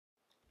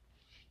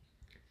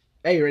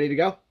Hey, you ready to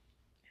go?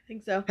 I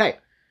think so. Hey,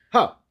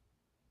 ho,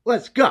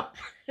 let's go.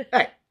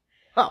 Hey,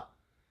 ho,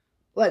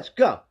 let's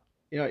go.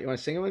 You want to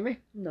sing it with me?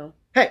 No.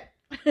 Hey,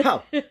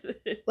 ho,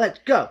 let's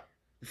go.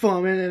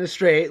 Forming in a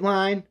straight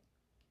line.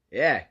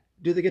 Yeah,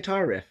 do the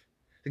guitar riff.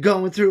 They're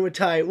going through a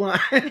tight line.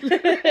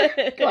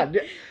 Come on,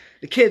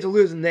 the kids are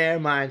losing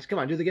their minds. Come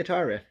on, do the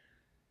guitar riff.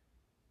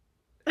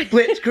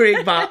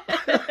 Blitzkrieg bop.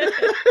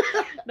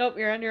 Nope,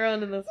 you're on your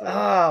own in this one.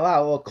 Oh,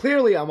 wow. Well,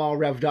 clearly I'm all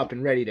revved up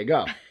and ready to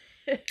go.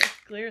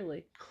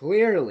 Clearly.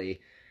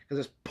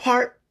 Because it's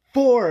part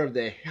 4 of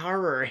the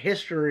horror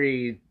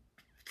history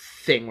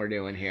thing we're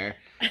doing here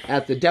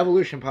at the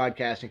Devolution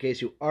podcast, in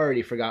case you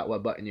already forgot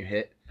what button you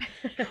hit.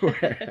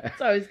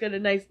 It's always good, a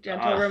nice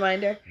gentle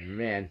reminder.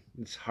 Man,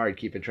 it's hard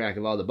keeping track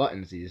of all the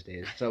buttons these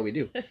days. That's all we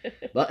do.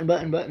 Button,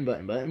 button, button,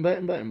 button, button,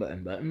 button, button,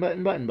 button, button,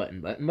 button, button,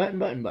 button, button, button,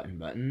 button, button,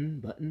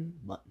 button, button,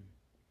 button.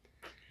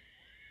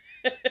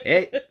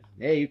 Hey,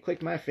 you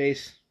clicked my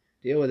face.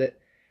 Deal with it.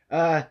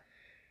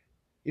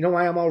 You know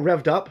why I'm all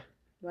revved up?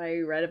 Why are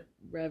you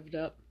revved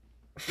up?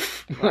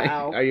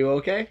 Wow. Are you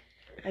okay?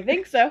 I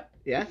think so.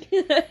 Yeah.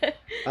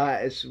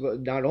 It's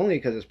not only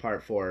because it's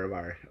part 4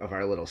 of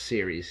our little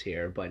series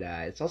here, but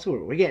it's also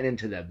we're getting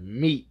into the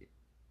meat.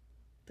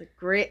 The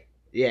grit.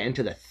 Yeah,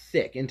 into the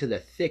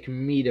thick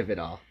meat of it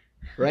all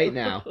right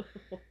now.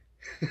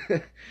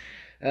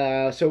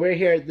 So we're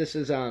here. This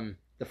is the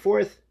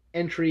 4th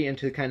entry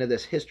into kind of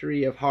this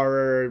history of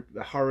horror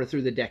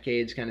through the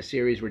decades kind of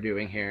series we're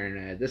doing here.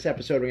 And this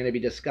episode we're going to be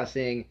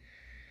discussing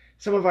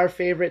some of our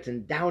favorites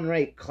and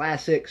downright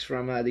classics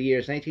from the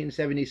years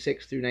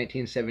 1976 through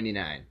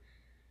 1979.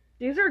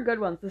 These are good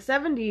ones. The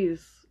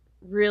 70s,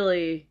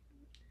 really,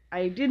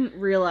 I didn't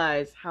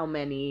realize how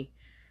many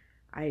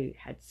I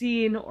had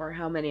seen or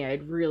how many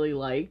I'd really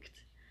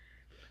liked.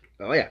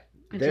 Oh, yeah.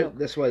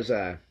 This was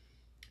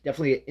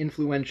definitely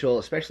influential,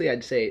 especially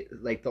I'd say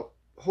like the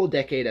whole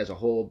decade as a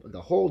whole.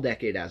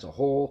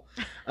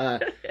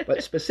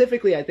 But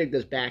specifically, I think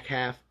this back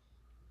half,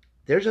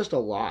 there's just a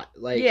lot.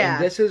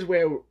 And this is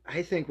where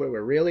I think where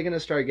we're really going to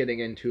start getting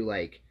into,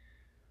 like,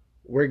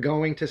 we're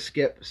going to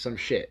skip some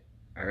shit.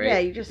 All right. Yeah,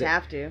 you just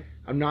have to.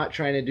 I'm not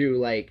trying to do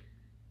like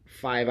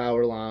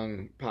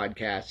 5-hour-long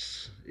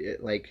podcasts.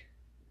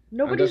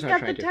 Nobody's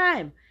got the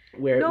time.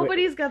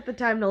 Nobody's got the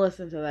time to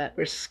listen to that.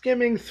 We're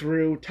skimming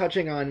through,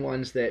 touching on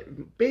ones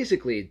that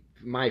basically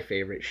my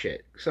favorite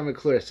shit. Some of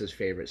Clarissa's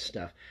favorite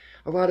stuff.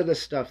 A lot of the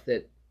stuff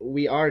that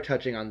we are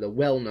touching on the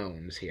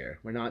well-knowns here.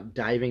 We're not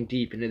diving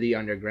deep into the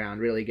underground,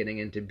 really getting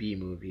into B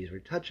movies. We're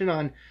touching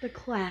on the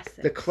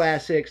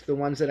classics, the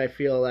ones that I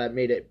feel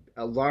made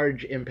a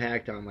large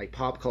impact on like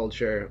pop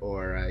culture,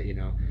 or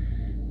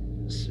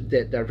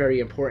that they're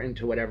very important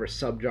to whatever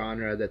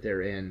subgenre that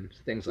they're in,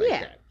 things like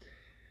that.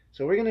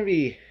 So we're going to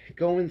be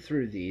going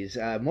through these.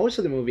 Most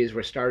of the movies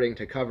we're starting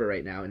to cover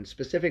right now, and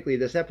specifically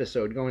this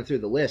episode, going through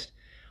the list,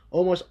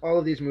 almost all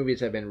of these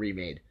movies have been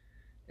remade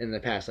in the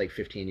past,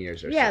 15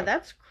 years or so. Yeah,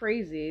 that's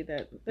crazy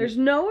that there's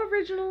no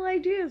original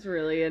ideas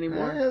really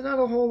anymore. Not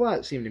a whole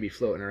lot seem to be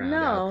floating around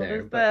out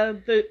there.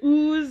 The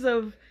ooze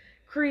of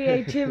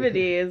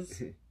creativity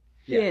is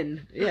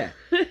thin. Yeah.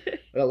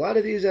 But a lot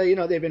of these,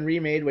 they've been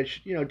remade,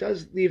 which,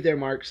 does leave their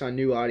marks on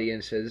new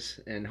audiences,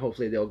 and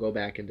hopefully they'll go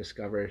back and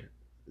discover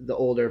the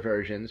older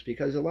versions,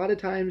 because a lot of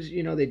times,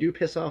 they do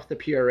piss off the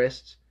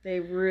purists. They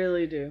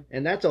really do.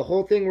 And that's a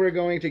whole thing we're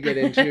going to get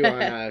into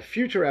on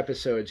future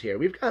episodes here.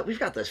 We've got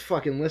this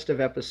fucking list of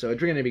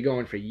episodes. We're going to be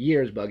going for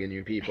years bugging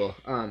you people.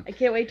 I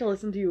can't wait to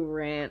listen to you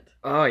rant.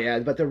 Oh, yeah.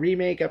 But the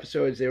remake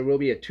episodes, there will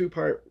be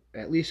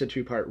at least a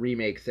two-part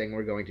remake thing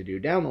we're going to do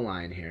down the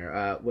line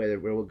here, where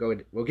we'll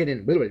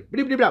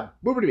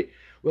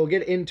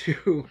get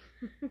into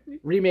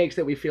remakes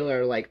that we feel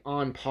are like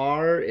on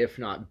par, if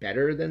not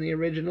better than the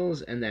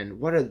originals, and then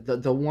what are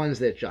the ones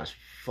that just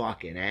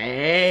fucking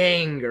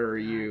anger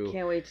you. I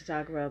can't wait to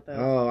talk about those.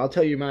 Oh, I'll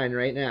tell you mine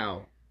right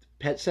now.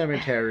 Pet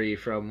Sematary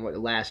from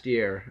last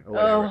year or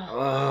whatever.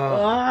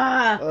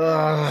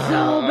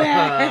 So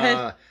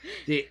bad.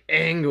 The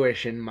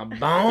anguish in my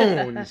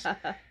bones.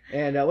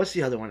 And what's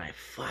the other one I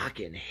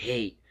fucking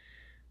hate?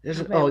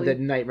 The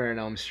Nightmare on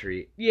Elm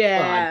Street.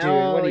 Yeah. Oh,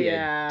 dude, what are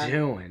you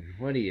doing?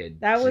 What are you doing?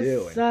 That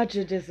was such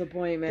a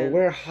disappointment. But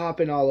we're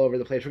hopping all over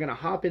the place. We're gonna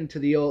hop into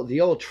the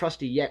old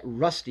trusty yet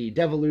rusty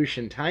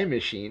Devolution time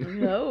machine.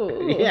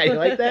 No. Yeah, you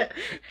like that?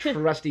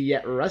 Trusty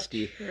yet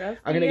rusty.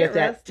 I'm gonna get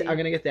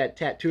that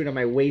tattooed on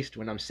my waist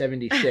when I'm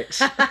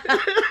 76.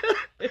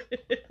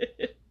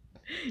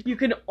 You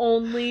can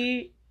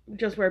only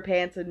just wear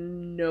pants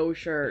and no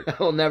shirt.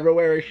 I'll never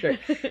wear a shirt.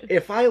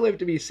 If I live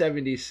to be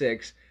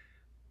 76,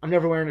 I'm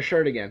never wearing a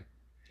shirt again.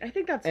 I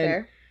think that's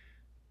fair.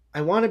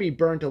 I want to be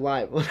burnt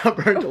alive. Well, not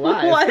burnt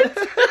alive. What?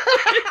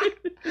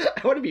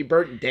 I want to be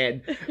burnt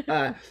dead,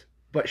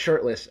 but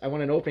shirtless. I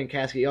want an open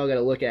casket. Y'all got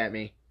to look at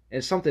me.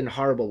 And something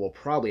horrible will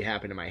probably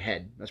happen to my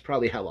head. That's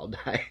probably how I'll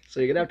die. So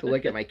you're going to have to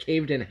look at my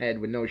caved-in head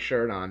with no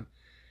shirt on,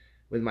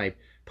 with my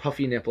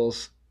puffy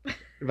nipples,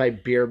 my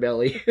beer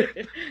belly.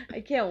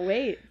 I can't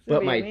wait.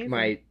 But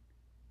my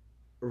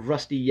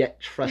rusty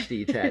yet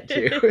trusty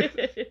tattoo.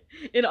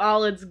 In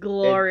all its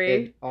glory.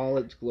 In all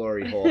its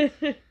glory hole.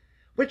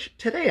 Which,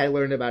 today I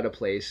learned about a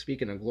place,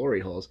 speaking of glory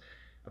holes,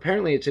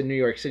 apparently it's in New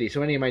York City,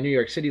 so any of my New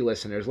York City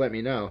listeners, let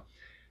me know.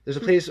 There's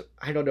a place,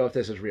 I don't know if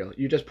this is real,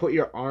 you just put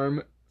your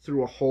arm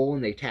through a hole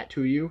and they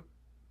tattoo you.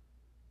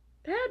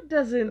 That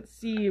doesn't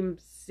seem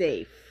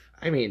safe.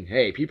 I mean,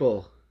 hey,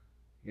 people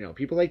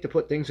like to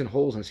put things in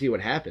holes and see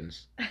what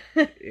happens.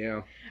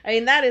 I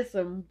mean, that is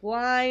some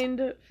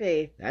blind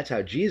faith. That's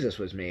how Jesus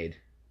was made.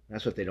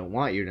 That's what they don't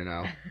want you to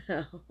know.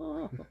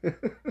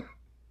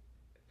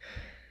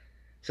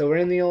 So we're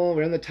in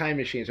the time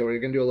machine, so we're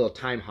going to do a little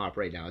time hop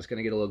right now. It's going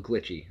to get a little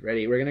glitchy.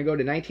 Ready? We're going to go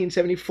to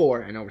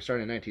 1974. I know we're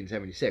starting in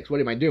 1976. What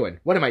am I doing?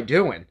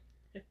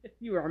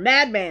 You are a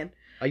madman.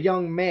 A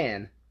young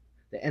man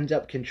that ends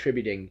up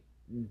contributing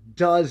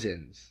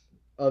dozens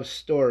of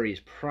stories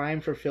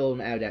prime for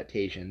film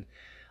adaptation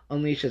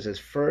unleashes his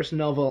first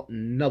novel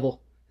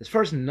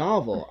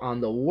on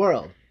the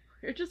world.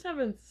 You're just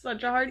having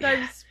such a hard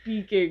time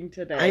speaking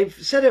today. I've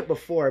said it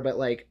before, but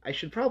I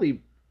should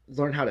probably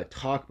learn how to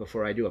talk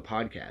before I do a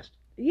podcast.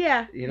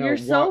 Yeah, you're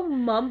so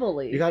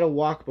mumbly. You gotta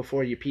walk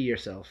before you pee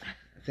yourself.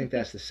 I think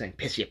that's the saying.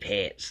 Piss your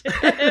pants.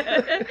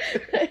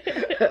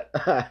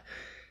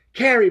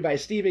 Carrie by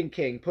Stephen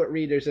King put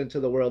readers into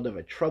the world of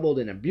a troubled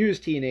and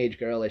abused teenage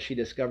girl as she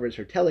discovers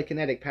her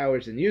telekinetic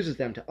powers and uses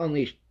them to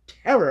unleash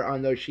terror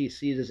on those she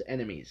sees as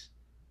enemies.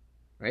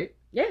 Right?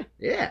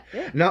 Yeah.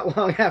 Not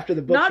long after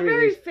the book's Not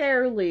very release...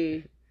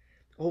 fairly.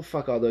 Oh,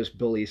 fuck all those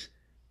bullies.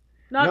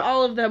 Not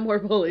all of them were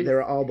bullies. They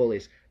were all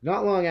bullies.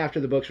 Not long after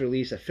the book's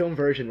release, a film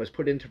version was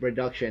put into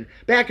production.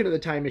 Back into the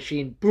time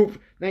machine. Boop.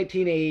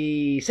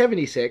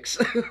 1976.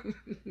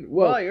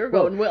 Whoa, you're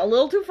going a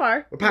little too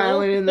far. We're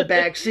piling in the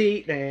back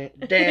seat.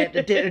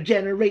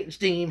 Generating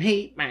steam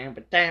heat.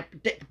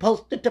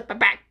 Pulse the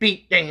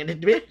backbeat.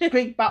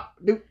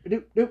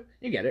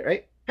 You get it,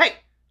 right? Hey!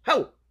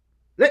 Ho!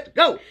 Let's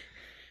go!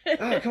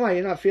 Oh, come on,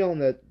 you're not feeling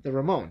the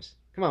Ramones.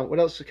 Come on, what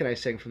else can I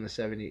sing from the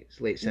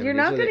 70s, late 70s? You're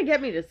not going to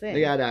get me to sing.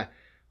 They got,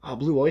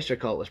 Blue Oyster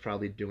Cult was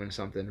probably doing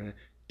something, right?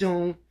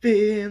 Don't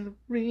fear the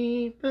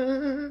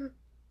reaper.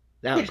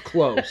 That was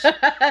close.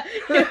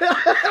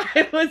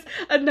 It was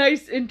a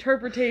nice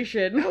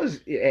interpretation.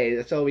 Hey,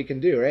 that's all we can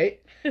do,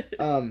 right?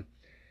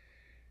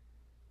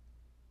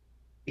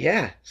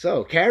 Yeah,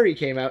 so Carrie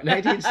came out in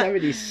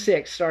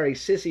 1976, starring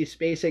Sissy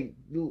Spacek,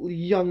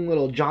 young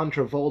little John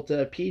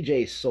Travolta,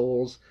 PJ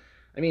Souls.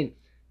 I mean,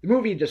 the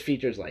movie just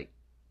features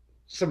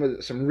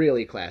some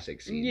really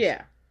classic scenes.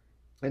 Yeah.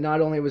 And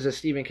not only was it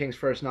Stephen King's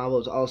first novel,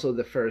 it was also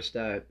the first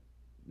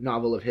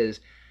novel of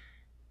his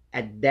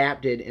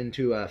adapted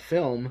into a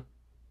film,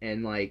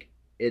 and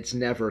it's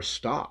never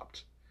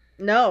stopped.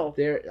 No.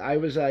 I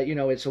was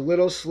it's a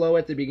little slow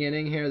at the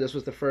beginning here. This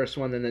was the first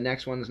one, then the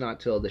next one's not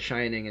till The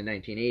Shining in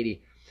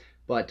 1980.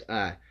 But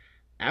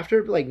after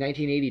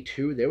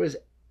 1982, there was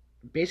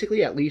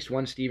basically at least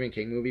one Stephen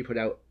King movie put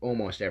out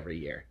almost every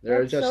year.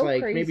 There was just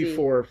crazy. Maybe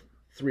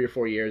 3 or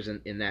 4 years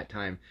in that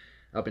time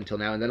up until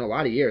now, and then a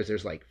lot of years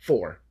there's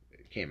 4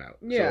 came out.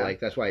 Yeah. So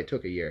that's why it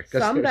took a year.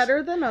 Some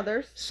better than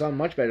others. Some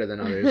much better than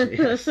others.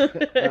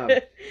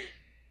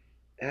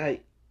 Yes.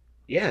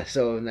 Yeah.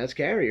 So that's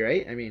Carrie,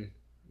 right? I mean,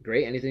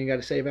 great. Anything you got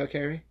to say about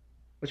Carrie?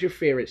 What's your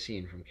favorite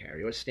scene from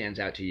Carrie? What stands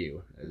out to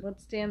you? What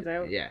stands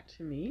out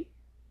to me?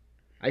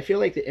 I feel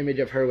like the image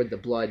of her with the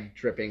blood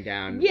dripping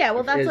down. Yeah,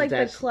 well, that's the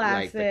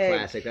classic. The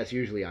classic. That's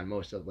usually on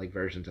most of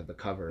versions of the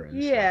cover and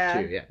stuff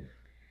too.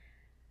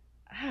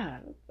 Yeah.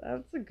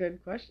 That's a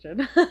good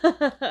question.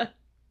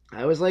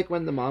 I always like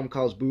when the mom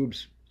calls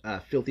boobs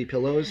filthy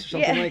pillows or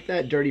something like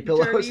that. Dirty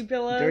pillows.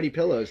 Dirty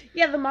pillows.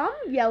 Yeah, the mom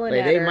yelling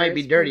at her. They might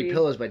be dirty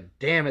pillows, but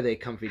damn are they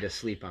comfy to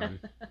sleep on.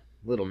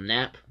 Little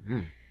nap.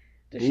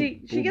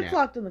 She gets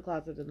locked in the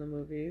closet in the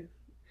movie.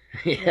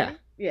 Yeah.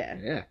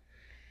 Yeah.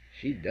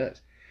 She does.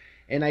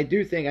 And I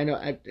do think, I know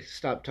I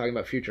stopped talking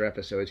about future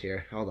episodes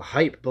here. All the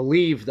hype.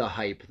 Believe the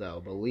hype, though.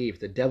 Believe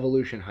the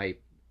devolution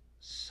hype.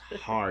 It's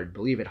hard.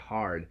 Believe it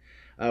hard.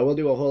 We'll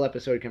do a whole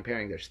episode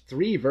comparing. There's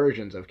 3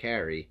 versions of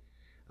Carrie.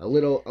 A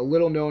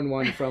little known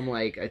one from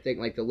I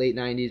think the late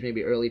 90s,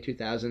 maybe early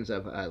 2000s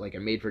of a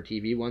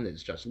made-for-TV one that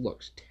just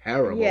looks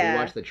terrible. Yeah. We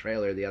watched the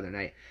trailer the other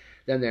night.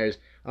 Then there's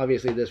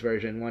obviously this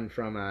version, one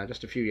from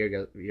just a few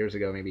years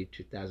ago, maybe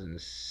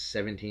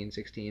 2017,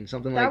 16,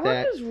 something like that.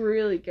 That one was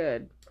really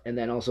good. And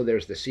then also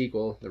there's the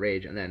sequel, The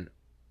Rage, and then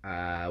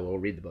we'll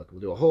read the book. We'll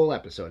do a whole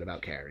episode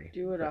about Carrie.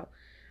 Do it all.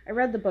 I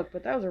read the book,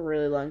 but that was a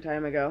really long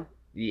time ago.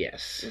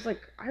 Yes. It was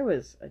I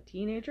was a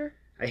teenager.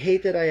 I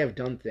hate that I have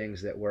done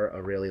things that were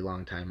a really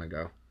long time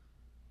ago.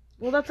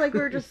 Well, that's like we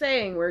were just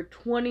saying. We're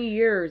 20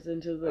 years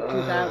into the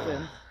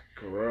 2000s.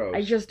 Gross.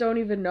 I just don't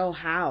even know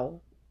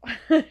how.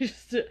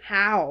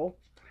 How?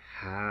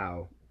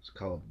 How? It's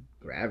called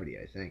gravity,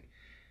 I think.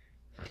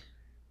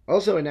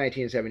 Also in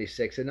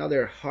 1976,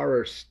 another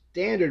horror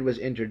standard was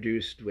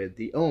introduced with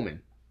The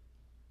Omen.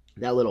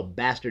 That little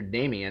bastard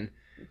Damien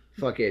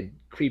fucking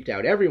creeped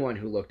out everyone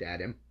who looked at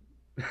him.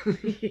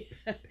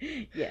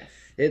 Yes.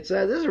 This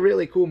is a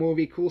really cool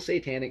movie, cool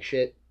satanic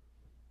shit.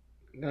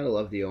 Gotta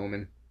love the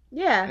Omen.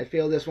 Yeah. I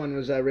feel this one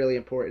was really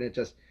important. It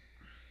just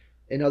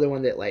another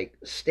one that like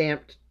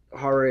stamped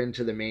horror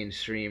into the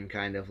mainstream,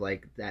 kind of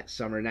like that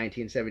summer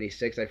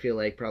 1976. I feel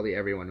like probably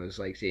everyone was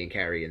like seeing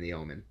Carrie and the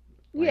Omen.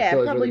 Like, yeah,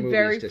 probably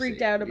very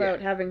freaked out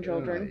about having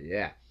children.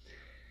 Yeah.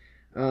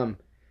 And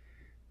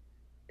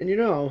you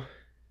know,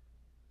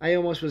 I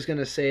almost was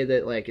gonna say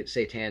that like it's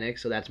satanic,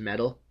 so that's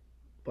metal.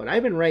 But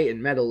I've been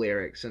writing metal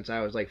lyrics since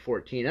I was like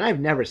 14, and I've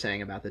never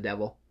sang about the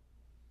devil.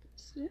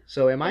 Yeah,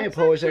 so am I a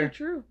poser? That's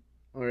true.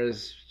 Or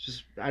is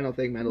just I don't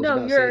think metal's no,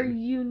 about you're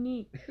Satan.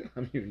 unique.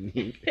 I'm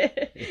unique.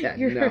 Yeah,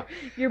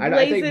 you're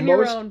blazing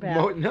your own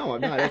path. No,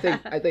 I'm not.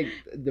 I think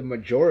the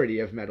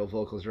majority of metal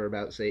vocals are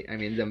about Satan. I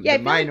mean, the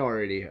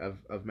minority of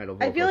metal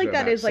vocals. I feel like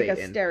that is like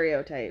Satan. a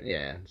stereotype.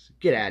 Yeah,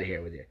 get out of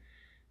here with you,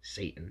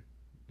 Satan.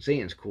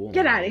 Satan's cool.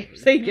 Get out of here,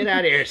 Satan. Get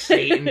out of here,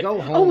 Satan.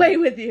 Go home. Away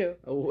with you.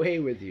 Away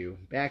with you.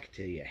 Back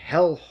to your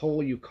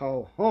hellhole you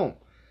call home.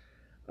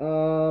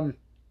 Then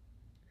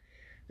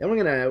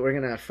we're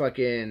gonna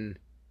fucking.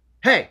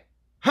 Hey,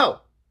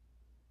 ho,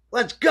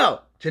 let's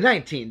go to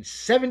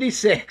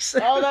 1976.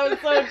 Oh, that was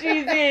so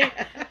cheesy.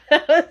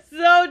 That was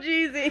so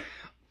cheesy.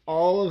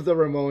 All of the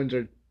Ramones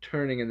are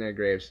turning in their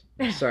graves.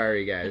 I'm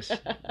sorry, guys.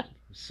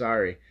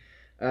 Sorry.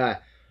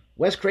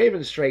 Wes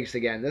Craven strikes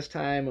again, this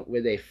time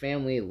with a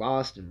family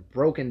lost and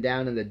broken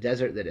down in the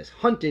desert that is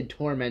hunted,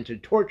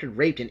 tormented, tortured,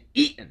 raped, and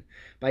eaten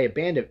by a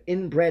band of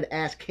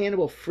inbred-ass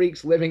cannibal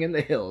freaks living in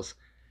the hills.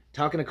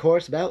 Talking, of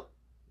course, about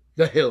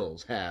The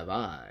Hills Have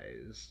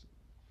Eyes.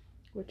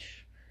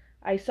 Which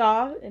I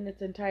saw in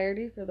its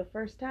entirety for the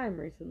first time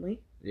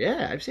recently.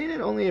 Yeah, I've seen it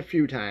only a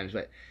few times,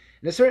 but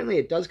certainly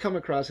it does come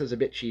across as a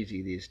bit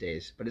cheesy these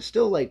days, but it's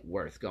still like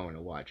worth going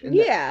to watch. And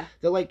yeah,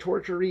 the like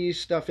torture-y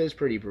stuff is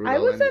pretty brutal. I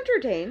was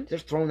entertained.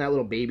 Just throwing that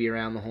little baby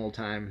around the whole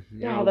time.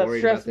 That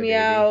stressed me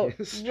out.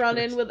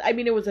 Running with, I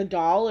mean, it was a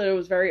doll, and it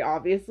was very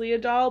obviously a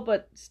doll,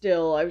 but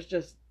still, I was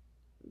just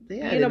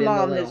being a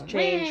mom has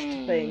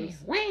changed things.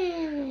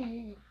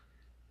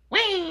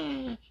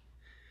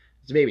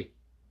 It's a baby.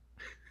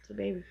 A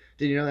baby.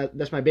 Did you know that?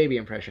 That's my baby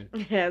impression.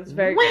 Yeah, it's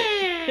very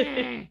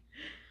good.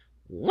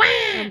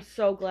 I'm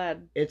so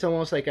glad. It's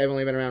almost like I've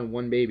only been around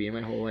one baby in my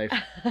whole life.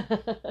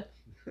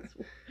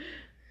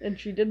 And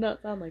she did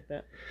not sound like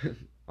that.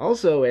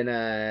 Also in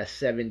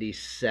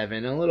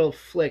 77, a little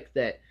flick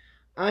that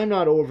I'm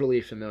not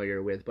overly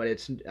familiar with, but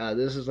it's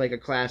this is like a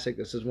classic.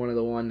 This is one of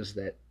the ones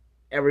that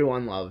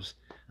everyone loves.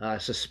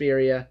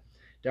 Suspiria.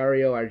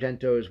 Dario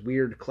Argento's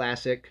weird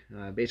classic.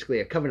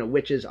 Basically a coven of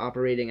witches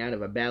operating out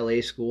of a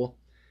ballet school.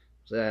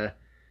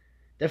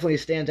 Definitely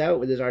stands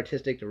out with his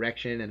artistic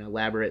direction and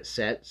elaborate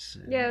sets.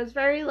 Yeah, it was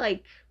very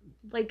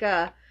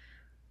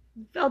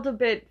felt a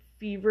bit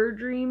fever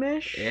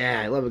dreamish.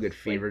 Yeah, I love a good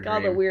fever dream. All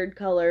the weird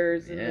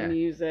colors and the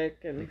music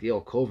and like the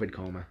old COVID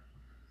coma.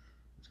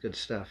 It's good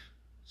stuff.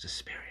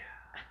 Suspiria.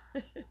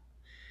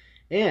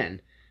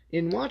 And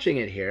in watching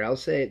it here, I'll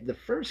say the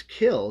first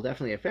kill,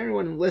 definitely, if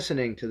everyone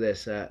listening to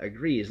this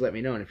agrees, let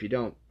me know, and if you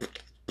don't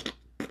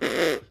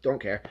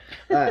care.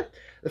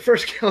 The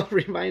first kill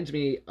reminds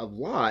me a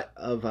lot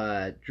of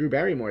Drew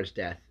Barrymore's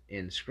death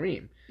in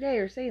Scream. Yeah,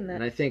 you're saying that.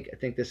 And I think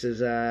this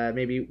is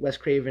maybe Wes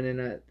Craven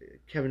and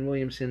Kevin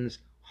Williamson's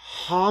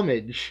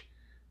homage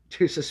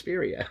to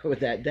Suspiria with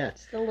that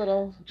death.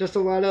 Just a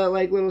lot of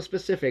like little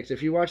specifics.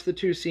 If you watch the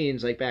two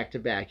scenes like back to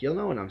back, you'll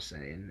know what I'm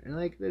saying. And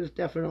like there's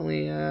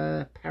definitely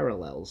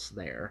parallels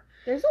there.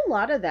 There's a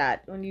lot of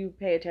that when you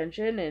pay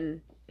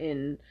attention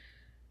in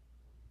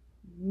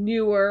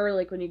newer,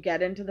 like when you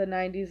get into the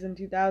 90s and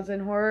 2000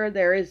 horror,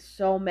 there is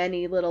so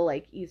many little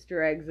like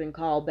Easter eggs and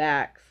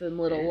callbacks and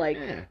little like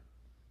a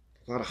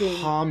lot of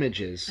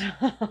homages.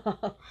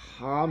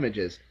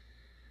 Homages.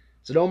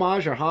 Is it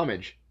homage or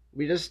homage?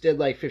 We just did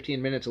like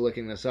 15 minutes of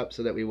looking this up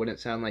so that we wouldn't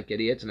sound like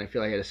idiots, and I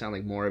feel like I had to sound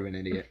like more of an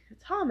idiot.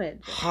 It's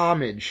homage.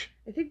 Homage.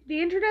 I think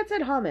the internet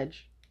said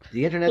homage.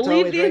 The internet's believe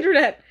always the right.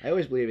 internet. I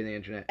always believe in the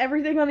internet.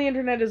 Everything on the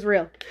internet is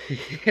real.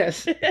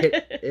 Yes,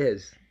 it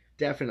is.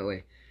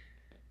 Definitely.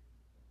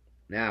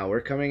 Now,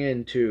 we're coming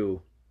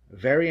into a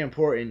very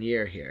important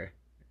year here.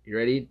 You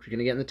ready? We're going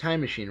to get in the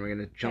time machine. We're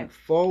going to jump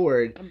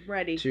forward. I'm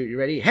ready. You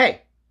ready?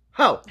 Hey!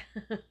 Ho!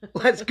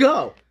 Let's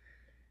go!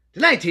 To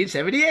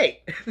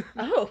 1978!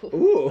 Oh.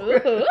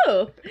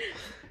 Ooh.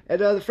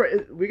 And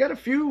we got a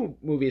few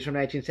movies from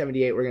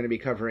 1978 we're going to be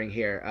covering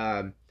here.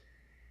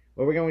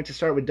 Well, we're going to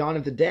start with Dawn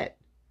of the Dead.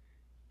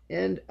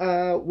 And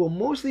we'll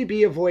mostly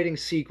be avoiding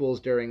sequels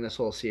during this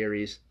whole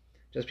series,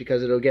 just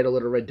because it'll get a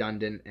little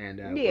redundant, and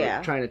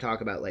we're trying to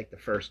talk about like the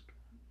first,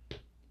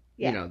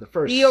 the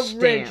first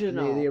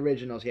original, the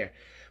originals here.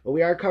 But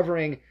we are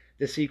covering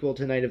the sequel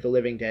to Night of the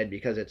Living Dead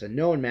because it's a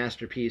known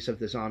masterpiece of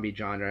the zombie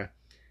genre.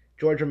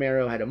 George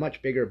Romero had a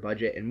much bigger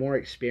budget and more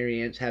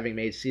experience, having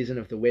made Season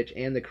of the Witch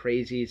and The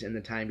Crazies in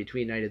the time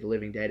between Night of the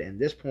Living Dead and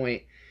this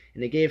point,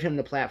 and it gave him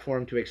the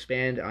platform to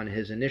expand on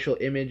his initial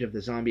image of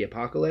the zombie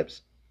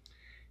apocalypse.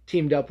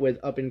 Teamed up with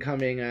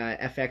up-and-coming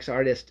FX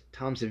artist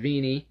Tom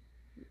Savini,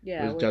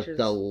 who's just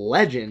the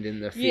legend in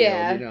the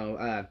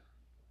field,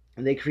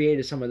 and they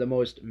created some of the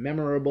most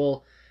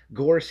memorable,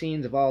 gore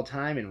scenes of all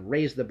time and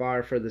raised the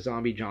bar for the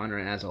zombie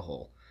genre as a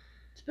whole.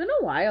 It's been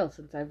a while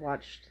since I've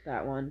watched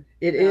that one.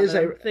 It is.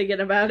 I'm thinking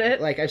about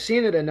it. Like, I've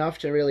seen it enough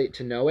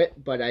to know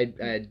it, but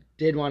I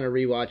did want to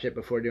rewatch it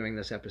before doing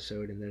this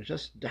episode. And there's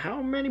just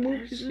how many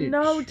movies? There's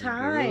no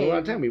time. There's a lot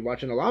of time. We're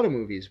watching a lot of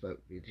movies, but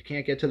you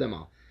can't get to them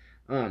all.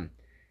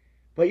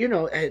 But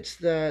it's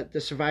the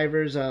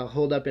survivors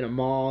holed up in a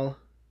mall,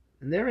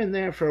 and they're in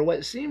there for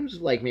what seems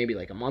like maybe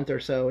like a month or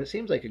so. It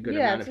seems like a good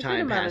amount of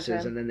time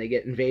passes, and then they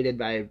get invaded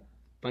by a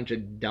bunch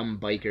of dumb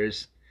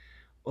bikers.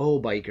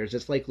 Oh, bikers.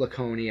 It's like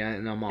Laconia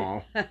in a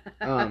mall.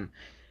 And,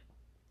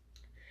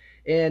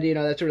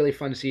 that's a really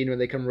fun scene when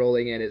they come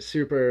rolling in. It's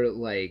super,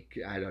 like,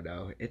 I don't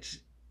know.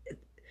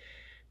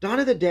 Dawn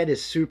of the Dead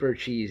is super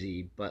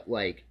cheesy, but,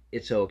 like,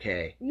 it's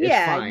okay.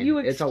 Yeah, it's fine. You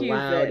excuse It's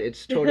allowed. it.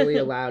 It's totally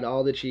allowed.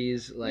 All the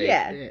cheese, like,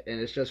 and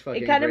it's just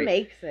fucking It kind of great.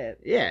 makes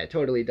it. Yeah, it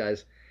totally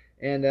does.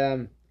 And,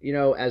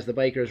 as the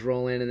bikers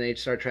roll in and they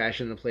start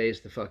trashing the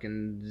place, the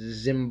fucking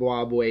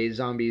Zimbabwe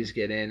zombies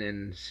get in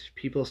and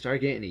people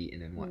start getting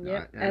eaten and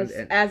whatnot.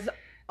 Yep. As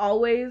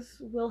always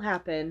will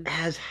happen.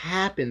 As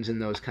happens in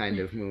those kind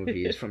of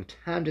movies from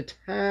time to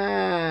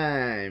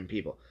time,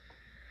 people.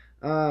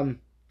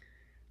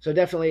 So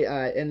definitely,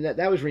 and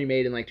that was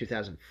remade in like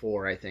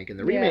 2004, I think. And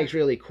the remake's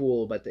really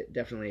cool, but they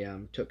definitely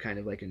took kind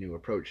of like a new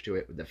approach to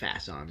it with the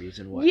fast zombies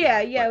and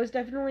whatnot. Yeah, it was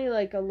definitely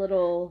like a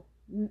little...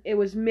 It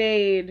was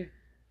made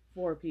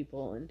for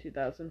people in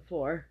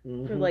 2004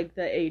 for like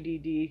the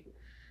ADD.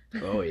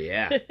 Oh,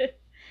 yeah.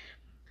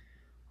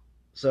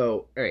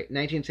 So, all right,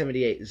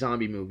 1978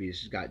 zombie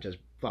movies got just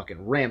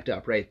fucking ramped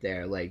up right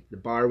there. Like, the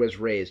bar was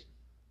raised.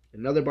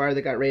 Another bar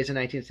that got raised in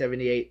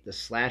 1978, the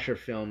slasher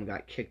film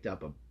got kicked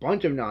up a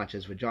bunch of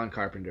notches with John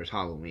Carpenter's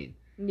Halloween.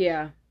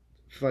 Yeah.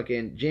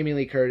 Fucking Jamie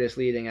Lee Curtis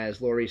leading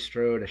as Laurie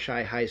Strode, a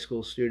shy high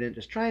school student,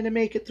 just trying to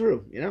make it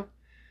through,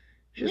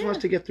 She just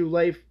wants to get through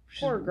life.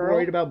 She's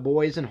worried about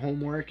boys and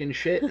homework and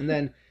shit. And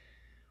then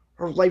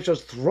her life's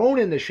just thrown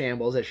into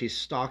shambles as she's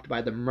stalked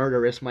by the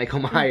murderous Michael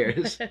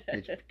Myers.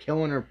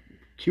 Killing her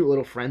cute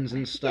little friends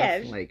and stuff.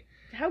 Yeah, like,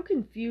 how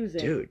confusing.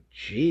 Dude,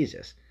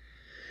 Jesus.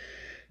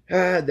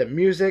 The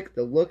music,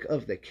 the look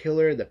of the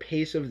killer, the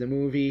pace of the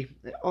movie,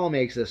 it all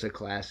makes this a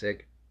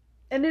classic.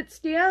 And it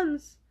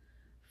stands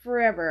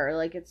forever.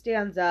 Like, it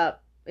stands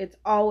up. It's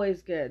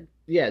always good.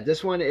 Yeah,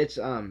 this one, it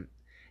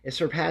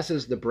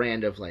surpasses the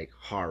brand of, like,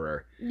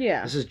 horror.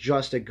 Yeah. This is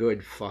just a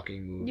good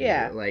fucking movie.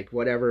 Yeah. Like,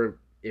 whatever,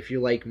 if you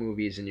like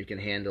movies and you can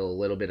handle a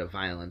little bit of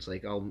violence,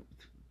 like,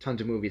 tons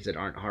of movies that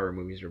aren't horror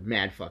movies are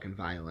mad fucking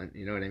violent.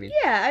 You know what I mean?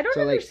 Yeah, I don't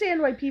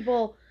understand why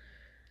people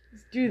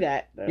do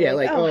that. They're yeah,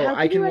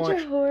 I can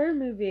watch a horror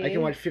movie. I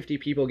can watch 50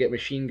 people get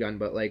machine gunned,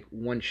 but, like,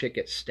 one chick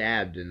gets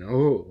stabbed and,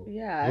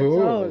 yeah,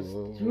 you're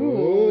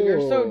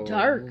so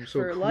dark so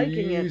for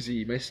liking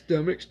it. My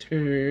stomach's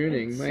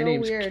turning. My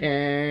name's weird.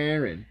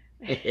 Karen.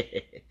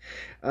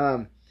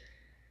 So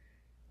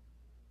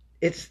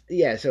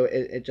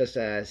it just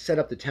set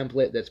up the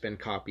template that's been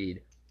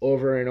copied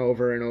over and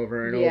over and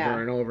over and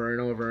over and over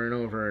and over and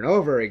over and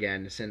over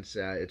again since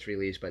its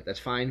release. But that's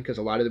fine because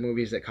a lot of the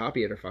movies that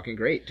copy it are fucking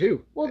great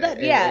too. Well,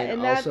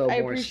 and also I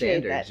more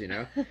appreciate standards,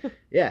 that.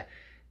 Yeah,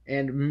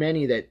 and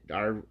many that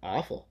are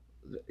awful.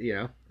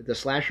 The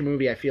slasher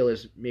movie I feel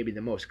is maybe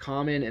the most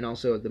common and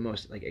also the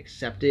most like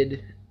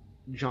accepted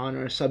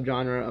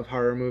subgenre of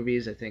horror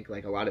movies. I think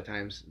like a lot of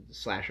times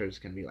slashers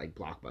can be like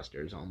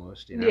blockbusters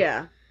almost.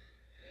 Yeah.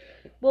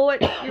 Well,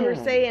 what you were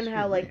saying,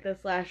 how like the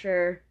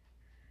slasher,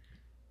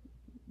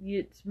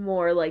 it's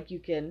more like you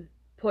can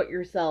put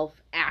yourself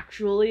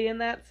actually in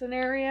that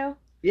scenario.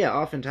 Yeah,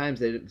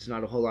 oftentimes it's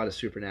not a whole lot of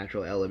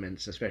supernatural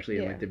elements, especially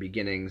in like the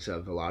beginnings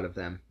of a lot of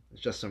them.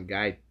 It's just some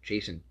guy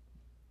chasing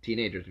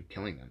teenagers and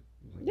killing them.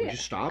 Like, would you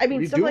stop? I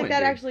mean, stuff like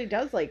that dude? actually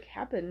does like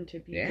happen to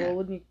people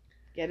when you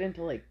get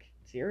into like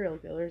serial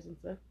killers and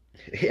stuff.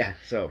 Yeah,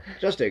 so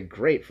just a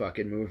great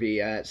fucking movie.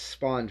 It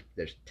spawned.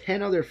 There's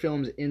 10 other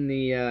films in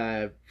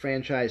the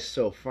franchise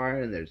so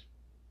far, and there's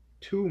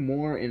 2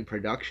 more in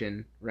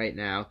production right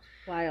now.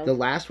 Wild. The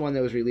last one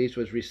that was released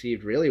was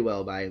received really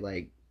well by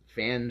like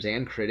fans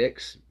and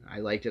critics. I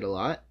liked it a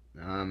lot.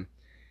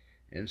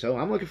 And so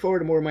I'm looking forward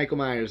to more Michael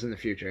Myers in the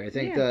future. I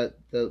think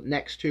the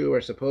next 2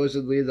 are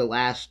supposedly the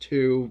last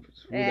 2.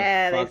 Who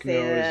the fuck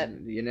knows?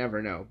 That. You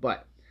never know.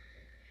 But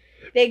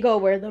they go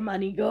where the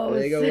money goes.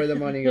 They go where the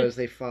money goes.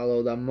 They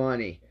follow the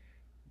money.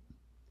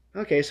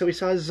 Okay, so we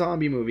saw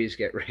zombie movies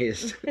get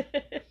raised.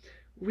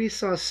 We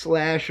saw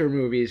slasher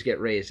movies get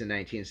raised in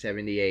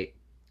 1978.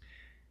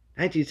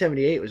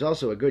 1978 was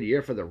also a good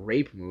year for the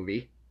rape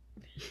movie.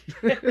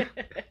 You're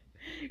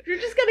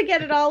just going to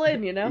get it all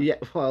in, Yeah,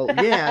 well,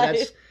 yeah,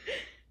 that's...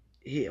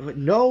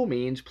 no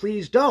means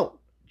please don't.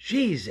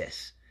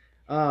 Jesus.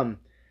 I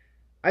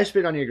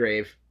spit on your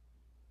grave.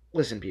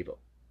 Listen, people.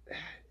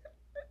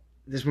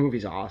 This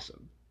movie's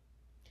awesome.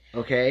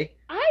 Okay?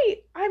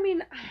 I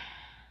mean...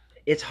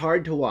 It's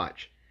hard to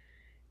watch.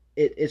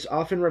 It's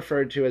often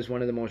referred to as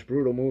one of the most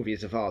brutal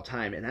movies of all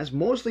time, and that's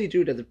mostly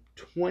due to the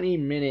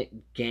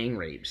 20-minute gang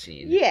rape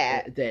scene.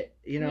 Yeah. That,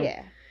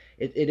 Yeah.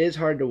 it is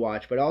hard to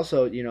watch, but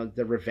also,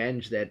 the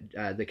revenge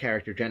that the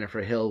character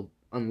Jennifer Hill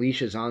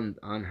unleashes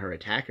on her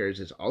attackers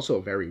is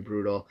also very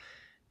brutal.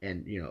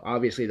 And,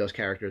 obviously those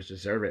characters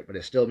deserve it, but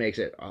it still makes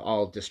it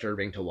all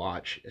disturbing to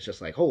watch. It's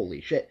just like,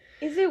 holy shit.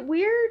 Is it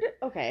weird?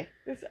 Okay.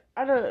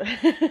 I don't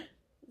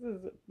this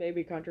is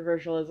maybe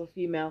controversial as a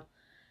female.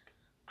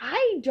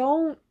 I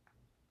don't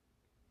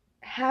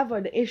have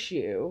an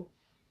issue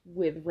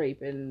with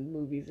rape in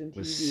movies and TV.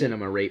 With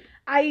cinema rape.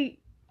 I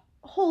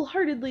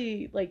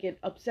wholeheartedly, like, it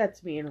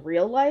upsets me in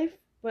real life,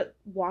 but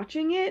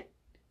watching it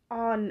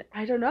on,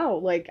 I don't know,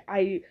 like,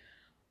 I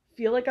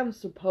feel like I'm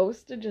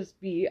supposed to just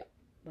be,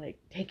 like,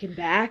 taken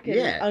back and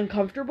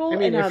uncomfortable. I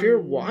mean, if you're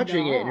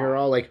watching it and you're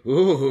all like,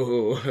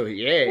 ooh,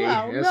 yay,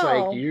 well, it's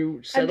like,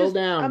 you settle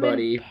down, I'm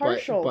buddy.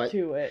 Partial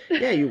to it.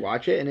 Yeah, you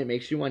watch it and it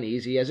makes you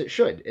uneasy, as it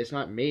should. It's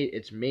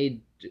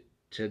made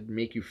to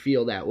make you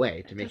feel that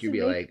way, to make you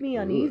be like, make me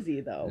uneasy,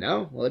 though.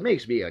 No? Well, it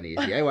makes me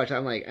uneasy. I watch it,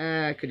 I'm like,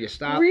 could you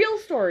stop? Real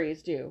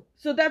stories do.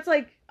 So that's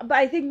like, but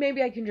I think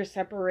maybe I can just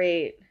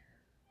separate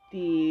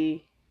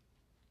the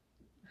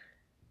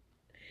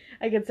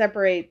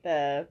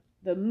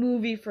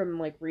movie from,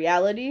 like,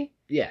 reality.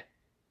 Yeah.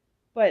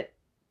 But,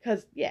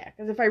 because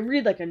if I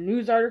read, like, a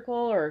news article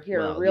or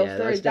hear a real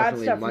story, that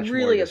stuff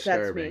really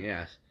upsets me.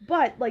 Yes.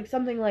 But, like,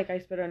 something like I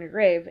Spit on Your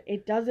Grave,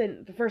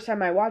 the first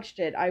time I watched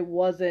it, I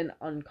wasn't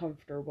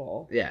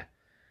uncomfortable. Yeah.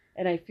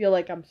 And I feel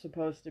like I'm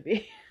supposed to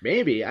be.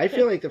 Maybe. I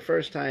feel like the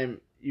first time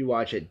you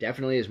watch it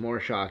definitely is more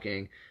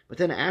shocking, but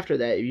then after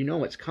that, you know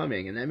what's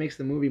coming, and that makes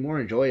the movie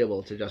more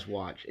enjoyable to just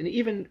watch. And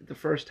even the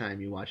first time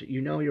you watch it,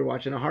 you know you're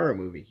watching a horror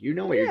movie. You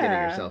know what you're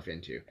getting yourself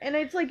into. And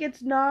it's like,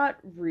 it's not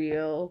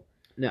real.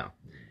 No.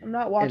 I'm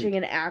not watching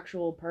an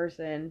actual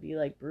person be,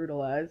 like,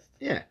 brutalized.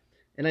 Yeah.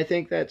 And I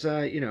think that's,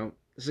 this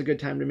is a good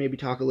time to maybe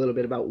talk a little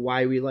bit about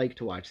why we like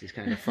to watch these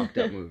kind of fucked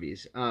up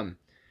movies.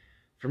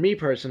 For me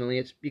personally,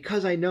 it's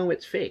because I know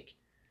it's fake.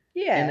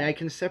 Yeah. And I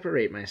can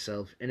separate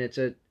myself, and it's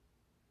an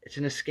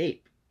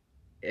escape.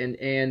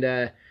 And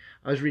I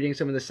was reading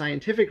some of the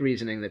scientific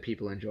reasoning that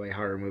people enjoy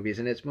horror movies,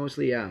 and it's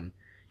mostly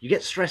you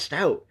get stressed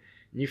out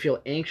and you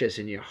feel anxious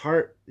and your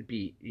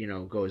heartbeat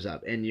goes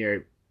up and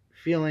you're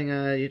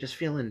just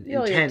feeling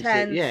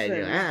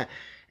intense.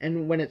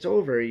 And when it's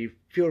over, you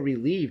feel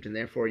relieved, and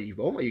therefore you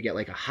get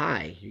like a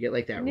high. You get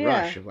like that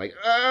rush of like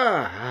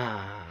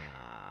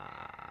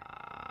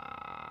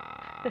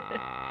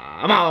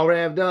I'm all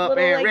revved up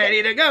and like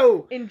ready to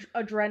go.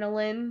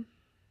 Adrenaline.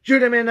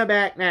 Shoot him in the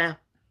back now.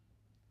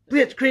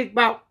 Blitzkrieg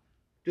bop.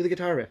 Do the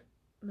guitar riff.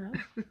 No.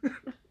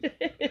 Let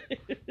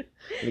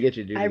me get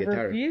you to do the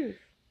guitar riff.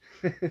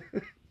 I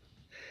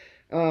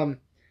refuse.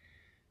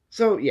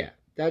 So yeah,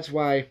 that's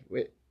why.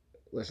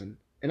 Listen,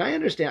 and I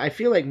understand. I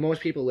feel like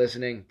most people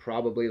listening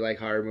probably like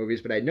horror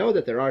movies, but I know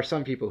that there are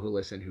some people who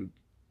listen who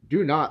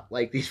do not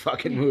like these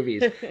fucking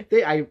movies.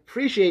 I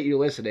appreciate you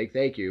listening.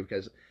 Thank you,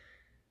 because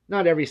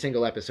not every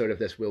single episode of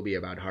this will be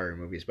about horror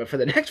movies, but for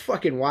the next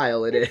fucking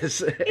while it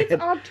is. It's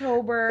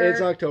October.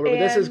 It's October, but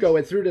this is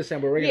going through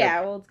December. We're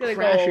gonna gonna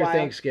crash your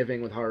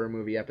Thanksgiving with horror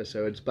movie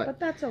episodes, but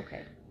that's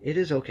okay. It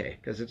is okay,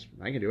 because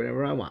I can do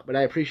whatever I want. But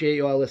I appreciate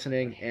you all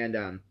listening,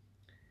 and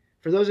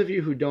for those of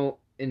you who don't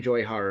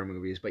enjoy horror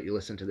movies, but you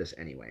listen to this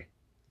anyway,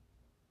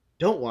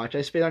 don't watch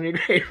I Spit on Your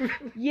Grave.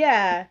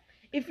 Yeah,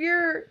 if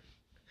you're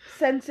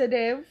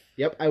sensitive.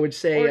 Yep, I would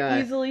say or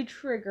easily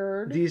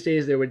triggered. These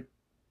days there would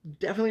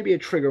definitely be a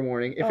trigger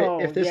warning.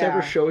 If this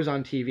ever shows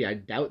on TV, I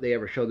doubt they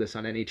ever show this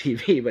on any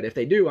TV, but if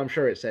they do, I'm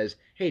sure it says,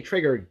 hey,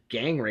 trigger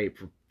gang rape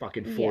for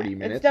fucking 40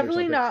 minutes. It's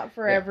definitely not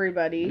for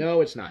everybody.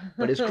 No, it's not.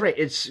 But it's great.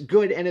 It's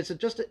good, and it's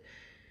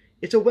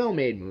a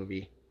well-made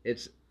movie.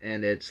 It's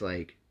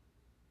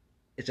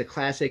a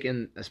classic,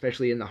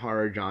 especially in the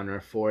horror genre,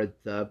 for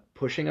the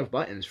pushing of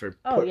buttons.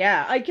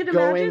 I can imagine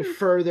going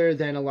further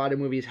than a lot of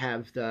movies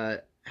have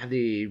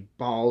the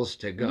balls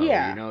to go.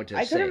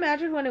 I could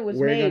imagine when it was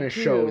we're made. We're going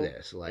to show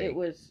this. Like, it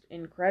was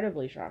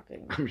incredibly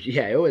shocking.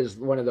 Yeah, it was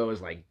one of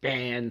those like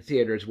banned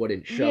theaters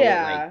wouldn't show it,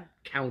 like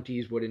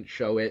counties wouldn't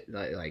show it,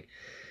 like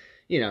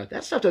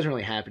that stuff doesn't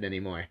really happen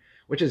anymore,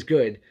 which is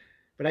good.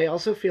 But I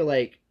also feel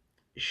like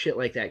shit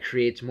like that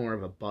creates more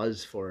of a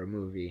buzz for a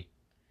movie.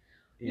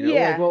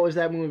 Like what was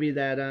that movie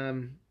that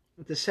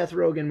the Seth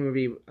Rogen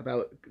movie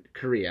about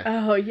Korea?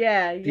 Oh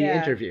yeah, The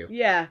Interview.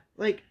 Yeah,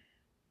 like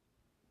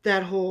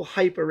that whole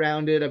hype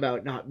around it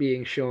about not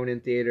being shown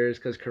in theaters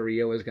because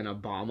Korea was gonna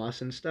bomb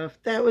us and stuff.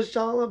 That was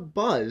all a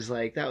buzz.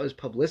 Like that was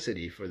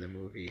publicity for the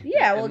movie.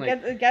 Yeah, well,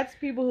 it gets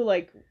people who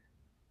like.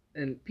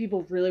 And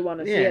people really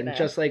want to see it now.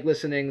 Just like I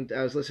was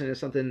listening to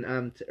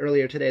something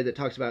earlier today that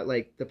talks about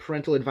like the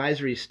parental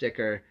advisory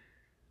sticker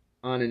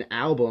on an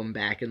album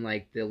back in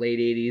like the late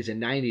 80s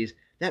and 90s.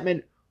 That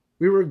meant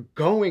we were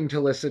going to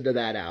listen to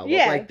that album.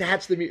 Yeah. Like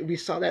that's we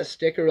saw that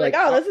sticker like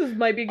oh, this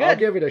might be good. I'll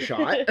give it a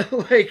shot.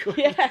 Like I'm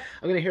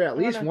going to hear at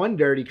least one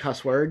dirty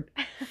cuss word.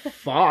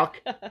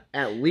 Fuck.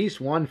 At least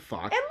one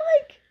fuck. And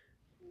like,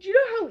 do you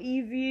know how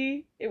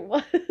easy it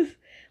was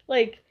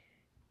like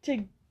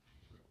to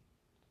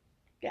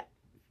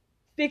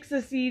fix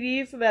a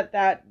CD so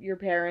that your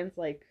parents,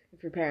 like,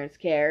 if your parents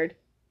cared,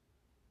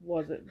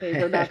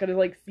 they were not going to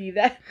like see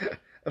that.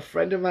 A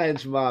friend of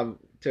mine's mom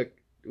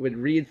would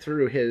read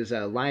through his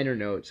liner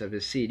notes of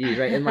his CDs,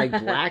 right, and like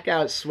black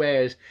out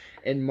swears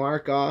and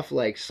mark off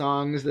like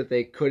songs that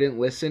they couldn't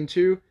listen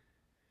to,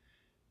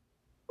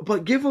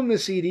 but give them the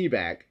CD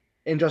back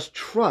and just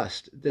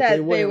trust that they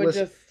wouldn't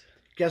listen.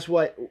 Guess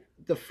what?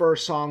 The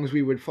first songs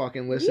we would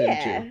fucking listen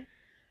to.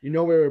 You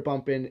know, we were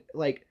bumping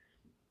like,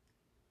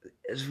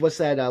 what's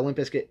that? Limp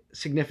Bizkit,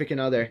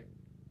 Insignificant Other.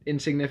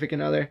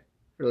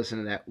 We're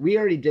listening to that. We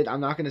already did. I'm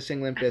not going to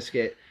sing Limp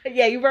Bizkit.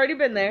 Yeah, you've already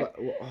been there.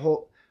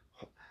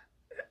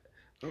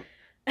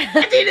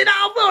 I did it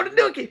all for the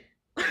nookie.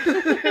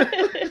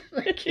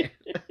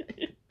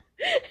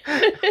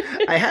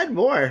 I had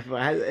more.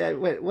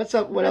 Wait, what's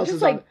up? What else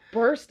is like on?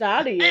 Burst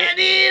out of you. I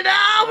did it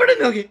all for the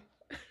nookie.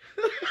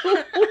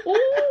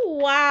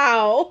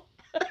 Wow.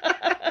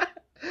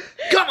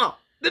 Come on,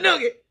 the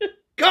nookie.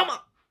 Come on.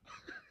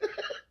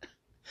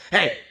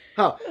 Hey,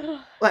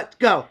 let's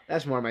go.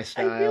 That's more my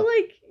style. I feel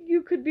like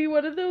you could be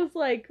one of those,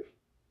 like,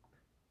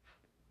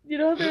 you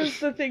know, there's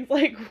the things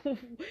like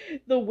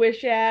the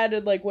Wish ad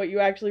and like what you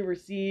actually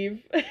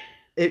receive.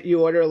 If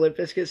you order a Limp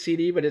Bizkit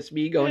CD, but it's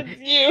me going,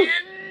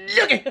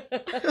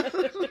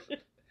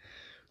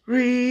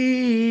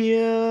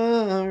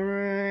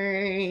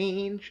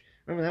 rearrange.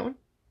 Remember that one?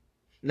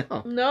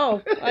 No.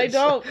 No, I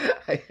don't.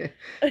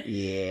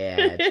 Yeah,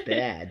 it's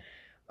bad.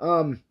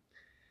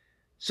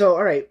 So,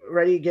 all right,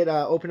 ready?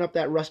 Open up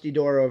that rusty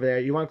door over there.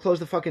 You want to close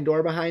the fucking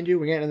door behind you?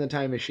 We're getting in the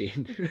time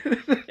machine.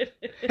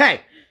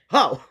 Hey,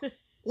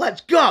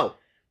 let's go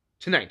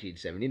to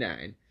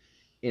 1979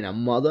 in a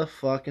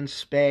motherfucking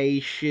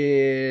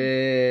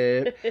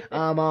spaceship.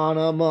 I'm on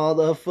a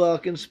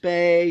motherfucking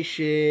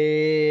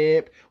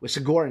spaceship with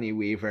Sigourney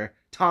Weaver,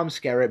 Tom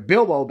Skerritt,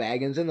 Bilbo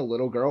Baggins, and the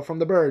little girl from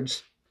The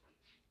Birds.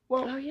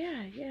 Well, oh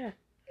yeah.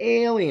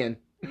 Alien,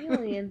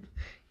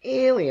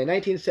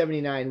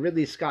 1979,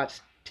 Ridley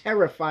Scott's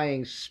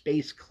terrifying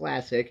space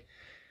classic.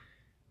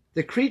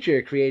 The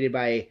creature created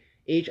by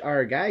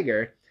H.R.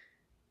 Giger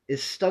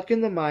is stuck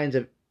in the minds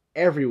of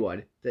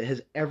everyone that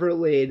has ever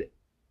laid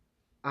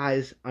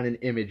eyes on an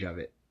image of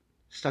it.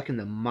 Stuck in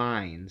the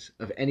minds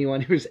of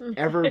anyone who's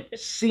ever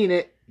seen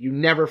it. You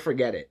never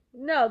forget it.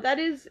 No, it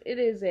is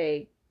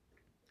a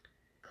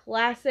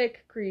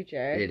classic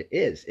creature. It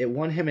is. It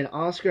won him an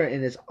Oscar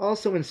and is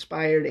also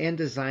inspired and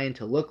designed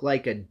to look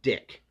like a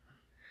dick.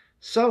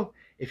 So,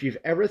 if you've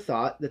ever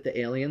thought that the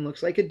alien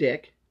looks like a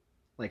dick,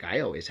 like I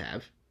always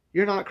have,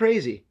 you're not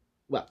crazy.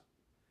 Well,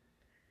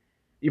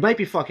 you might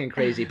be fucking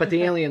crazy, but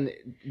the alien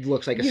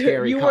looks like a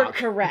scary cock. You were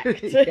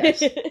correct.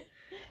 Yes.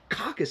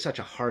 Cock is such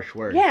a harsh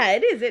word. Yeah,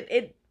 it is.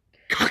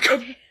 Cock.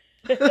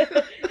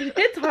 It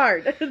hits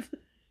hard.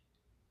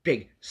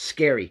 Big,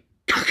 scary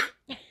cock.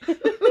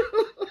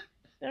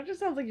 That just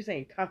sounds like you're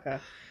saying caca.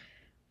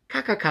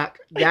 Cock.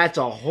 That's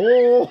a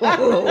whole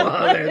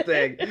other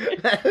thing.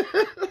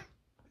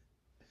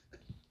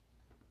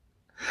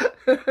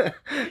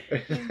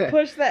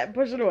 Push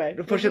it away.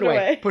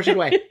 Push it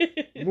away.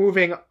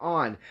 Moving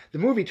on. The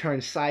movie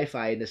turns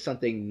sci-fi into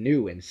something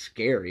new and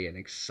scary and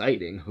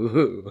exciting.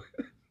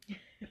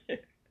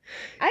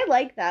 I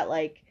like that,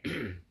 like,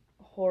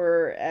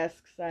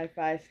 horror-esque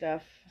sci-fi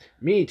stuff.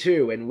 Me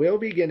too, and we'll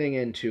be getting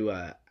into,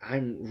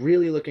 I'm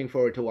really looking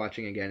forward to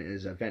watching again,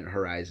 is Event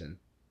Horizon.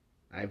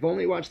 I've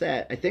only watched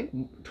that, I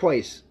think,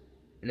 twice,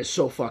 and it's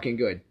so fucking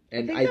good.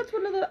 And I think that's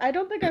one of the, I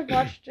don't think I've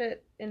watched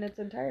it in its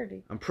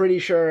entirety. I'm pretty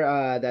sure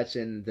that's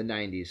in the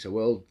 90s, so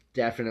we'll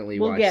definitely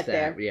watch that.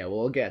 There. Yeah,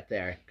 we'll get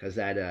there, because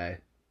that's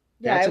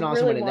an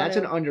awesome one, and that's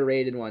an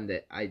underrated one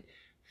that I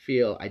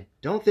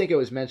don't think it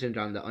was mentioned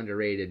on the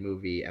underrated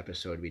movie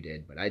episode we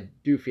did, but I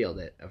do feel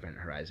that Event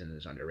Horizon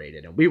is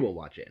underrated, and we will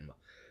watch it, and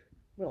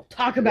we'll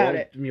talk about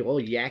it. We'll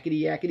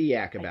yakety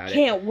yak about it.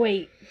 Can't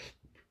wait.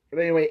 But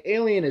anyway,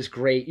 Alien is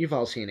great. You've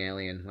all seen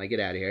Alien. Like,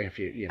 get out of here if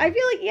you know. I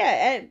feel like,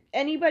 yeah,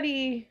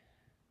 anybody,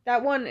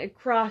 that one, it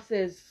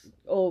crosses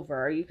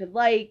over. You could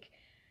like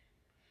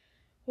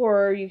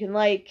horror, you can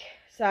like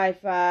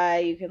sci-fi,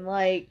 you can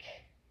like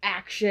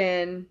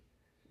action.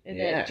 And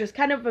it just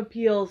kind of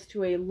appeals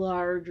to a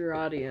larger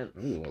audience.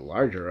 Ooh, a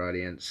larger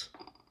audience.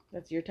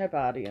 That's your type of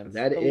audience.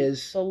 That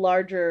is the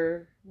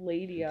larger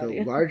lady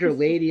audience. The larger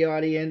lady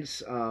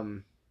audience.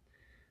 All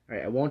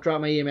right, I won't drop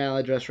my email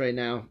address right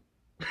now.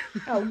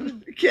 Oh,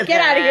 get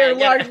out of here,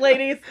 large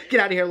ladies.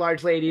 Get out of here,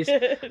 large ladies.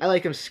 I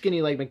like them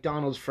skinny like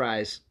McDonald's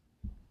fries.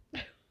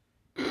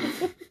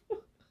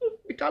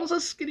 McDonald's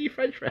has skinny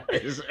French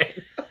fries.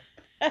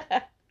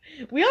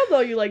 We all know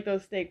you like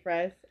those steak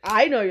fries.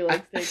 I know you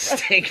like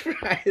steak fries. Steak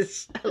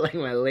fries. I like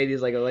my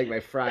ladies like I like my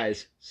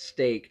fries.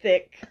 Steak.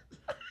 Thick.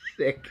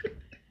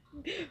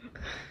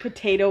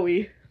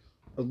 Potatoey.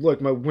 I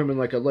like my women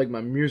like I like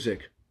my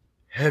music.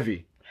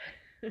 Heavy.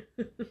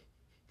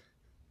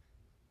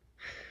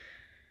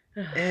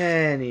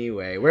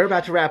 Anyway, we're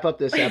about to wrap up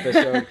this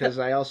episode because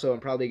I also am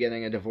probably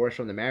getting a divorce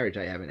from the marriage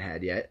I haven't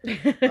had yet.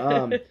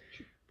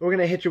 We're going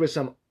to hit you with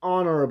some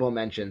honorable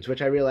mentions,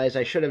 which I realized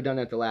I should have done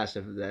at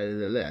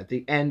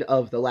the end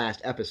of the last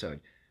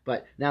episode.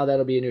 But now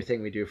that'll be a new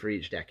thing we do for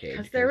each decade.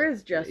 Because there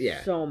is just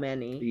so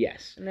many.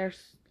 Yes. And they're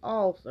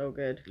all so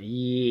good.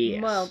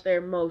 Yes. Well,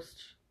 they're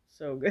most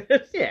so good.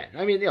 Yeah.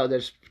 I mean,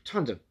 there's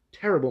tons of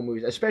terrible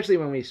movies, especially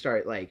when we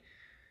start, like,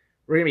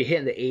 we're going to be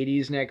hitting the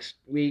 80s next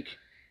week.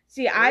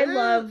 See, I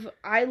love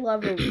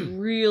a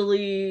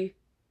really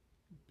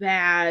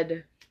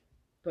bad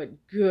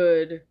but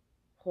good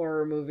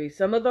horror movie.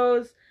 Some of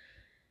those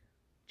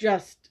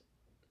just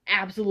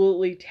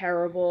absolutely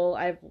terrible.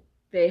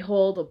 They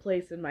hold a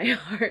place in my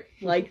heart,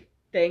 like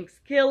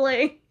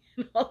Thanksgiving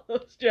and all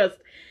those.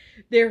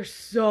 They're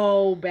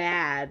so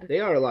bad. They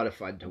are a lot of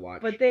fun to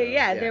watch. But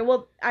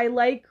I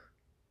like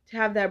to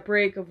have that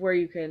break of where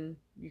you can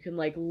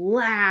like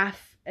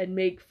laugh and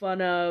make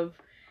fun of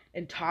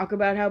and talk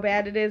about how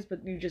bad it is,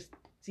 but you just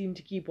seem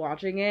to keep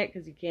watching it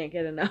because you can't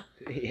get enough.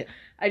 Yeah.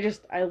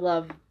 I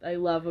love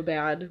a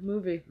bad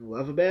movie.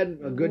 Love a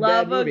good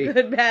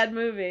bad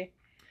movie.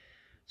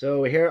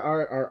 So here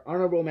are our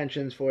honorable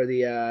mentions for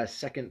the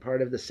second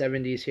part of the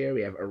 70s here.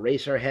 We have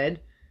Eraserhead,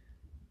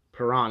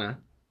 Piranha,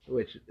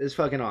 which is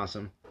fucking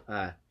awesome.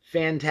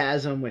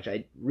 Phantasm, which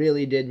I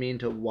really did mean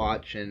to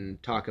watch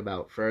and talk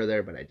about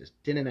further, but I just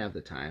didn't have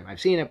the time.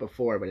 I've seen it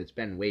before, but it's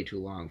been way too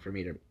long for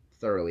me to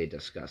thoroughly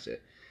discuss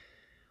it.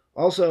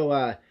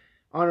 Also,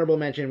 honorable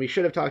mention, we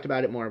should have talked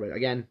about it more, but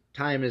again,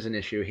 time is an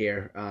issue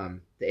here.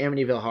 The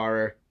Amityville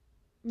Horror.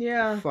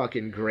 Yeah.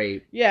 Fucking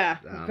great. Yeah,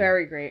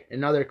 very great.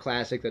 Another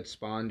classic that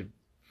spawned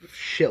a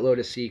shitload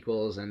of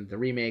sequels, and the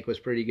remake was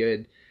pretty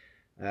good.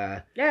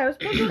 Yeah, I was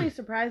pleasantly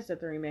surprised at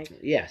the remake.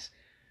 Yes.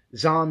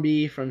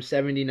 Zombie from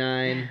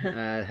 79.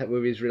 That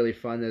movie is really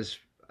fun. There's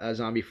a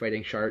zombie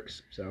fighting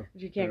sharks. So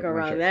you can't go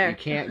wrong there. You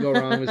can't go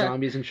wrong with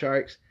zombies and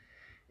sharks.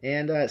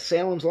 And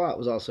Salem's Lot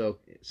was also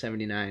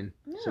 79.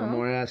 Oh. So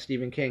more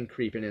Stephen King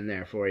creeping in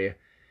there for you.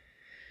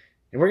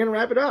 And we're going to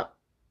wrap it up.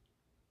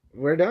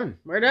 We're done.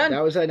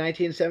 That was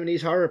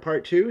 1970s Horror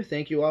Part 2.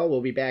 Thank you all.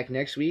 We'll be back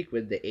next week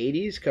with the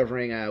 80s,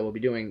 covering, we'll be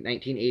doing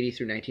 1980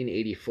 through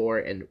 1984,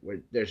 and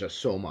there's just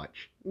so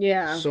much.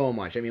 Yeah. So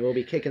much. I mean, we'll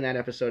be kicking that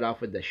episode off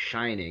with The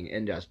Shining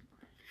and just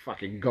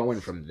fucking going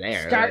from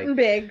there. Starting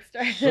big.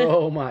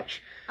 So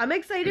much. I'm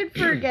excited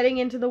for getting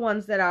into the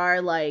ones that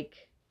are,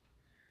 like,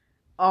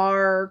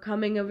 our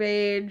coming of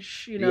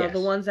age, the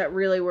ones that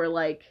really were,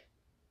 like,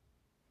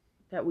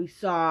 that we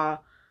saw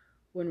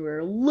when we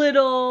were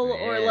little,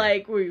 or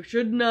like we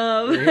shouldn't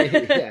have,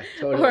 yeah,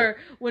 totally. Or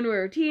when we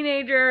were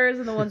teenagers,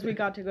 and the ones we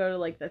got to go to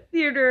like the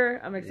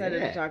theater. I'm excited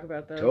to talk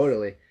about those.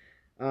 Totally.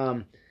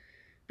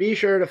 Be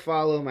sure to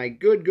follow my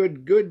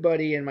good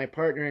buddy and my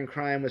partner in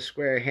crime with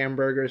Square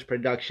Hamburgers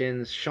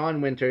Productions, Sean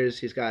Winters.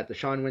 He's got the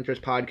Sean Winters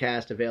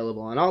podcast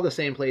available on all the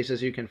same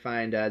places you can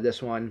find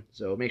this one.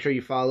 So make sure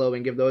you follow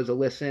and give those a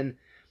listen.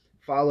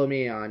 Follow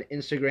me on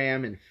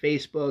Instagram and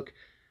Facebook.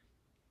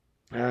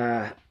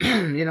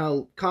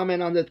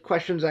 Comment on the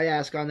questions I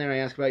ask on there. I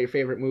ask about your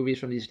favorite movies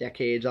from these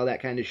decades, all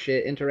that kind of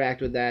shit.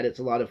 Interact with that. It's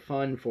a lot of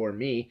fun for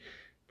me.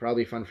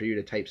 Probably fun for you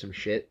to type some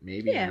shit,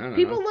 maybe. Yeah, I don't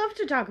people know. love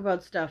to talk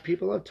about stuff.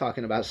 People love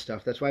talking about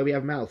stuff. That's why we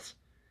have mouths.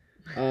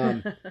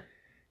 And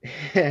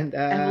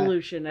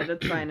evolution at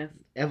its finest.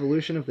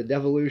 Evolution of the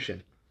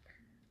devolution.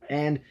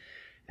 And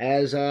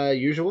as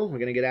usual, we're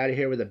going to get out of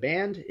here with a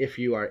band. If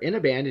you are in a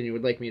band and you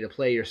would like me to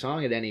play your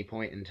song at any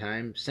point in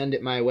time, send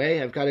it my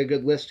way. I've got a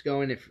good list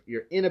going. If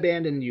you're in a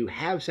band and you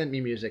have sent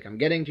me music, I'm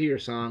getting to your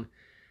song.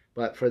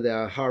 But for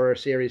the horror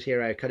series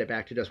here, I cut it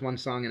back to just one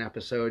song an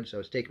episode, so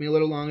it's taking me a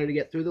little longer to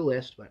get through the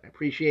list, but I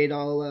appreciate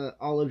all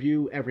of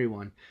you,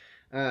 everyone.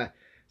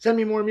 Send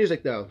me more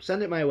music, though.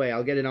 Send it my way.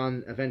 I'll get it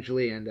on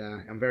eventually, and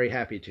I'm very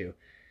happy to.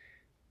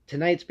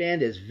 Tonight's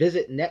band is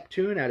Visit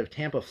Neptune out of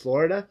Tampa,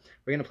 Florida.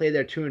 We're going to play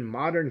their tune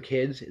Modern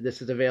Kids.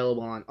 This is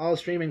available on all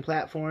streaming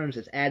platforms.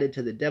 It's added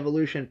to the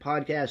Devolution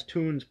Podcast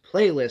Tunes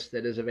playlist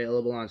that is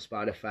available on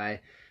Spotify.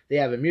 They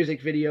have a music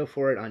video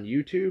for it on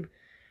YouTube.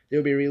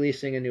 They'll be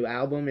releasing a new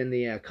album in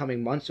the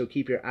coming months, so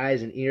keep your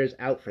eyes and ears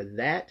out for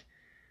that.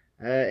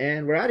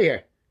 And we're out of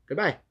here.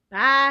 Goodbye.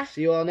 Bye.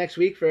 See you all next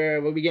week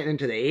we'll be getting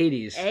into the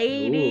 80s.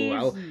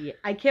 80s. Ooh,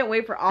 I can't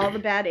wait for all the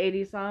bad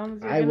 80s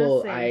songs you're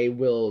gonna sing. I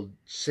will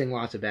sing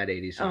lots of bad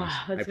 80s songs.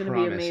 Oh, that's going to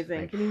be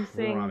amazing. Can you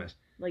sing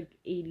like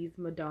 80s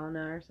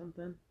Madonna or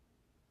something?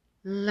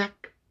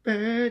 Like a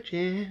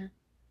virgin.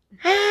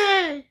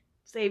 Hey!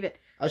 Save it.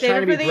 I was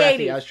trying to be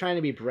breathy. I was trying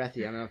to be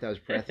breathy. I don't know if that was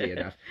breathy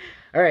enough.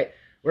 All right.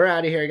 We're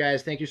out of here,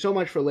 guys. Thank you so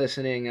much for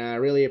listening. I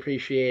really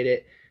appreciate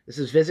it. This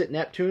is Visit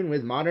Neptune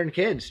with Modern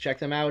Kids. Check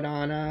them out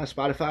on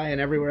Spotify and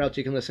everywhere else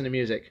you can listen to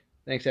music.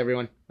 Thanks,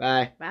 everyone.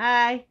 Bye.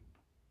 Bye.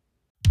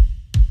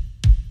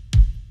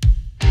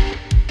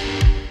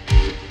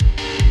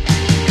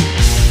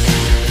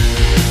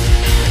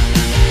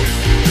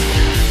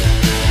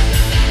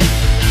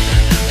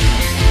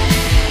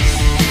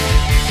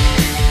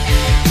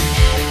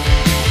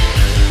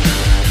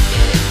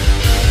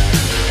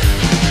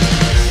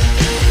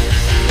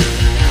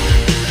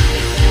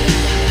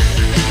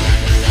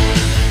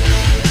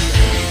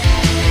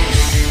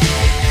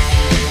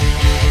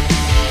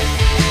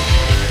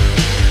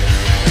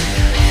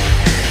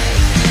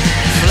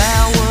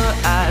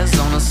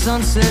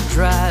 Sunset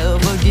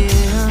Drive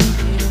again.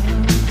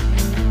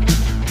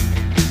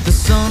 The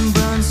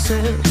sunburn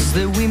says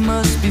that we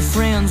must be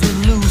friends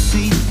with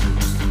Lucy.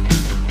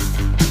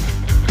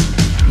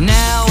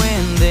 Now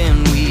and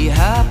then we